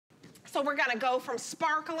So we're gonna go from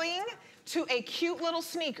sparkling to a cute little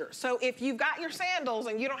sneaker. So if you've got your sandals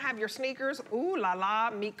and you don't have your sneakers, ooh la la,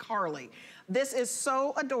 meet Carly. This is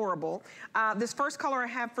so adorable. This first color I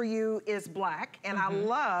have for you is black, and I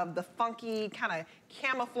love the funky kind of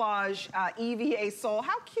camouflage EVA sole.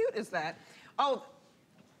 How cute is that? Oh,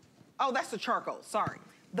 that's the charcoal, sorry.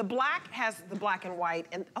 The black has the black and white,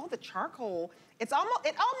 and oh, the charcoal, it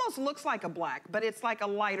almost looks like a black, but it's like a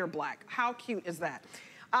lighter black. How cute is that?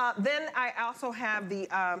 Then I also have the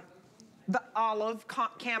olive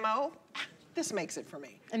camo. This makes it for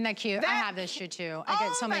me. Isn't that cute? I have this shoe too. I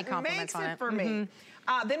get so many compliments on it. For me.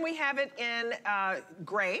 Then we have it in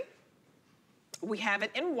gray. We have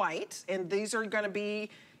it in white, and these are gonna be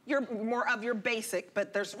more of your basic,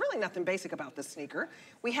 but there's really nothing basic about this sneaker.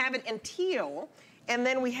 We have it in teal, and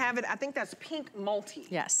then we have it, I think that's pink multi.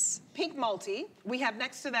 Yes. Pink multi. We have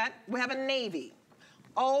next to that, we have a navy.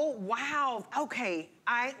 Oh, wow. Okay,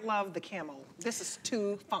 I love the camo. This is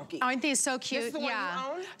too funky. Aren't these so cute? This is the one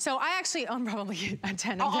you own? So I actually own probably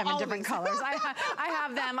 10 of them in different colors. I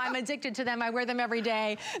have them. I'm addicted to them. I wear them every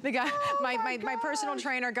day. The guy, my personal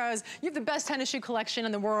trainer goes, "You have the best tennis shoe collection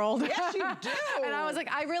in the world." Yes, you do. And I was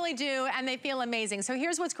like, I really do, and they feel amazing. So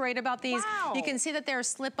here's what's great about these. Wow. You can see that they're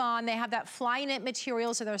slip-on. They have that fly knit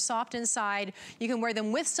material, so they're soft inside. You can wear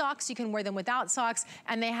them with socks. You can wear them without socks,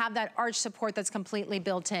 and they have that arch support that's completely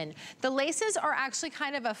built in. The laces are actually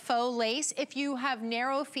kind of a faux lace. If you have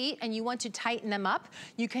narrow feet and you want to tighten them up,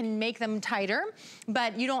 you can make them tighter,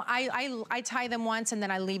 but you don't, I tie them once and then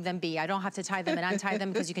I leave them be. I don't have to tie them and untie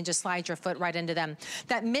them because you can just slide your foot right into them.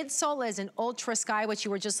 That midsole is an Ultra Sky, which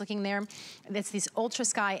you were just looking there. It's this Ultra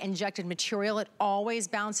Sky injected material. It always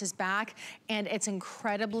bounces back and it's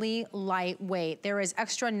incredibly lightweight. There is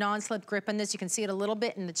extra non-slip grip in this. You can see it a little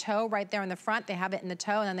bit in the toe right there in the front. They have it in the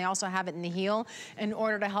toe and then they also have it in the heel in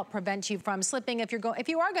order to help prevent you from slipping. If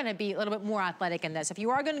you are going to be a little bit more athletic in this, if you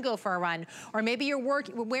are going to go for a run, or maybe you're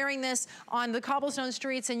wearing this on the cobblestone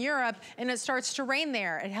streets in Europe and it starts to rain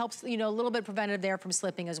there, it helps, you know, a little bit preventative there from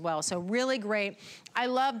slipping as well. So really great. I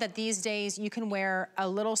love that these days you can wear a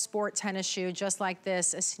little sport tennis shoe just like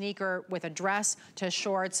this, a sneaker with a dress to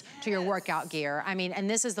shorts to your workout gear. I mean, and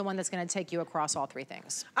this is the one that's going to take you across all three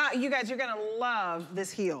things. You guys, you're going to love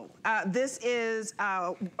this heel. This is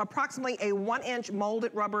approximately a 1-inch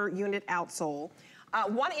molded rubber unit outsole.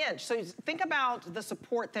 1 inch, so think about the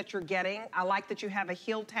support that you're getting. I like that you have a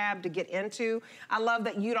heel tab to get into. I love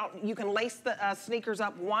that you can lace the sneakers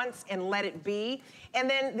up once and let it be. And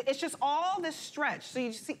then it's just all this stretch. So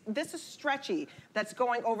you see, this is stretchy that's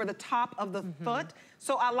going over the top of the foot.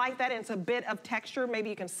 So I like that, and it's a bit of texture. Maybe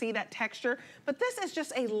you can see that texture. But this is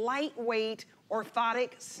just a lightweight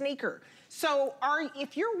orthotic sneaker. So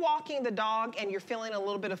if you're walking the dog and you're feeling a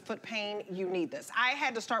little bit of foot pain, you need this. I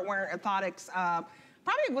had to start wearing orthotics,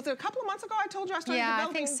 probably, was it a couple of months ago I told you I started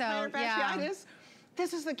developing plantar fasciitis?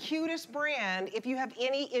 This is the cutest brand if you have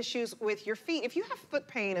any issues with your feet. If you have foot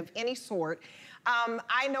pain of any sort,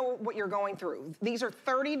 I know what you're going through. These are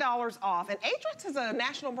 $30 off, and Aetrex is a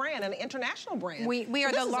national brand, an international brand. We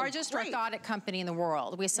are the largest orthotic company in the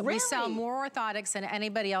world. We sell more orthotics than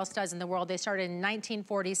anybody else does in the world. They started in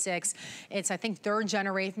 1946. It's, I think, third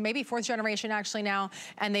generation, maybe fourth generation actually now,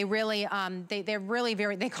 and they really, they're really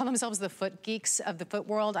they call themselves the foot geeks of the foot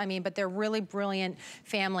world. I mean, but they're really brilliant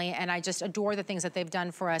family, and I just adore the things that they've done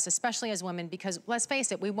for us, especially as women, because let's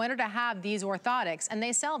face it, we wanted to have these orthotics, and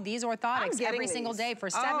they sell these orthotics every single day for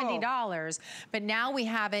 $70, but now we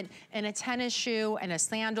have it in a tennis shoe and a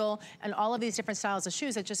sandal and all of these different styles of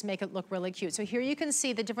shoes that just make it look really cute. So here you can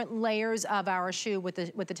see the different layers of our shoe with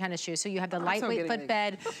the tennis shoe. So you have the lightweight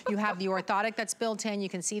footbed, you have the orthotic that's built in, you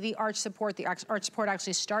can see the arch support. The arch support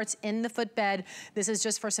actually starts in the footbed. This is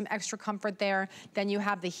just for some extra comfort there. Then you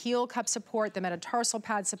have the heel cup support, the metatarsal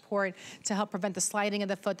pad support to help prevent the sliding of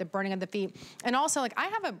the foot, the burning of the feet. And also, like, I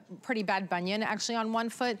have a pretty bad bunion actually on one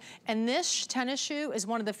foot, and this tennis shoe is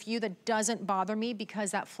one of the few that doesn't bother me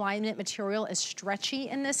because that fly knit material is stretchy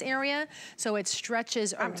in this area, so it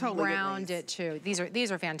stretches around it too. These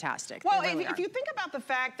are fantastic. Well, if you think about the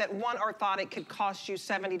fact that one orthotic could cost you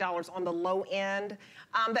 $70 on the low end,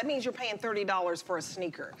 that means you're paying $30 for a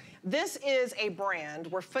sneaker. This is a brand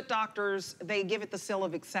where foot doctors, they give it the seal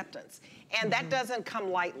of acceptance. And that doesn't come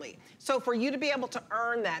lightly. So for you to be able to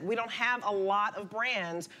earn that, we don't have a lot of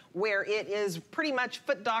brands where it is pretty much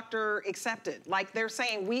foot doctor accepted. Like they're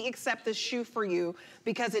saying, we accept this shoe for you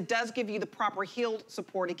because it does give you the proper heel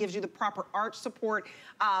support. It gives you the proper arch support,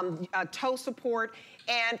 toe support,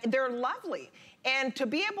 and they're lovely. And to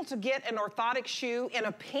be able to get an orthotic shoe in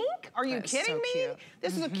a pink, are you kidding me?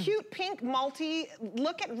 This is a cute pink multi.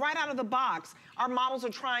 Look at right out of the box. our models are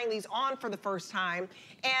trying these on for the first time,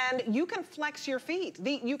 and you can flex your feet.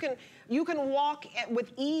 You can walk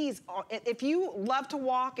with ease. If you love to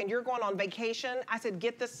walk and you're going on vacation, I said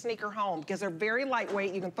get this sneaker home because they're very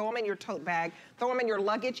lightweight. You can throw them in your tote bag, throw them in your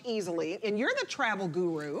luggage easily, and you're the travel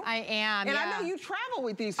guru. I am, and I know you travel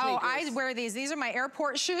with these sneakers. Oh, I wear these. These are my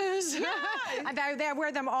airport shoes. Yeah. I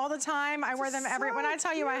wear them all the time. I wear them when I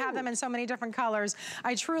tell you I have them in so many different colors,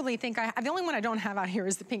 I truly think the only one I don't have out here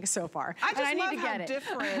is the pink so far. I just love how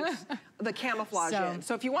different the camouflage is.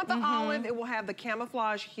 So if you want the olive, it will have the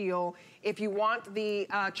camouflage heel. If you want the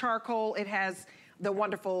charcoal, it has the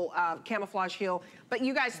wonderful camouflage heel. But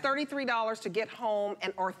you guys, $33 to get home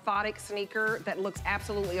an orthotic sneaker that looks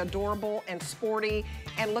absolutely adorable and sporty.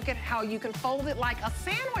 And look at how you can fold it like a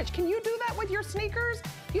sandwich. Can you do that with your sneakers?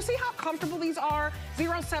 You see how comfortable these are?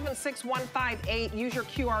 076158, use your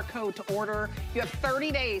QR code to order. You have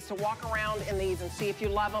 30 days to walk around in these and see if you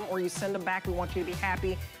love them or you send them back. We want you to be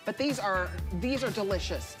happy. But these are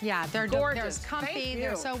delicious. Yeah, they're gorgeous. They're comfy,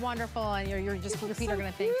 they're so wonderful, and your feet are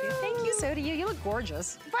gonna thank you. Thank you, so do you. You look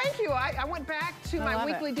gorgeous. Thank you. I went back to my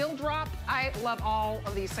weekly deal drop. I love all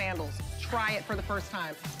of these sandals. Try it for the first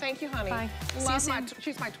time. Thank you, honey. Bye.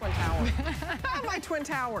 She's my twin tower. My twin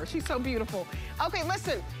tower. She's so beautiful. Okay,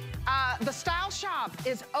 listen. The Style Shop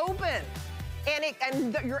is open.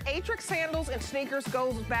 And your Aetrex sandals and sneakers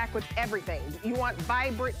goes back with everything. You want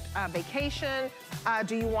vibrant vacation?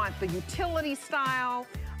 Do you want the utility style?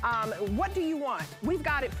 What do you want? We've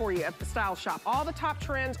got it for you at the Style Shop. All the top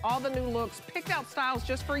trends, all the new looks, picked out styles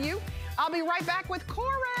just for you. I'll be right back with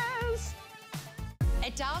Corez.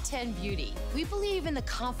 At Dial 10 Beauty, we believe in the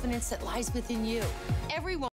confidence that lies within you. Everyone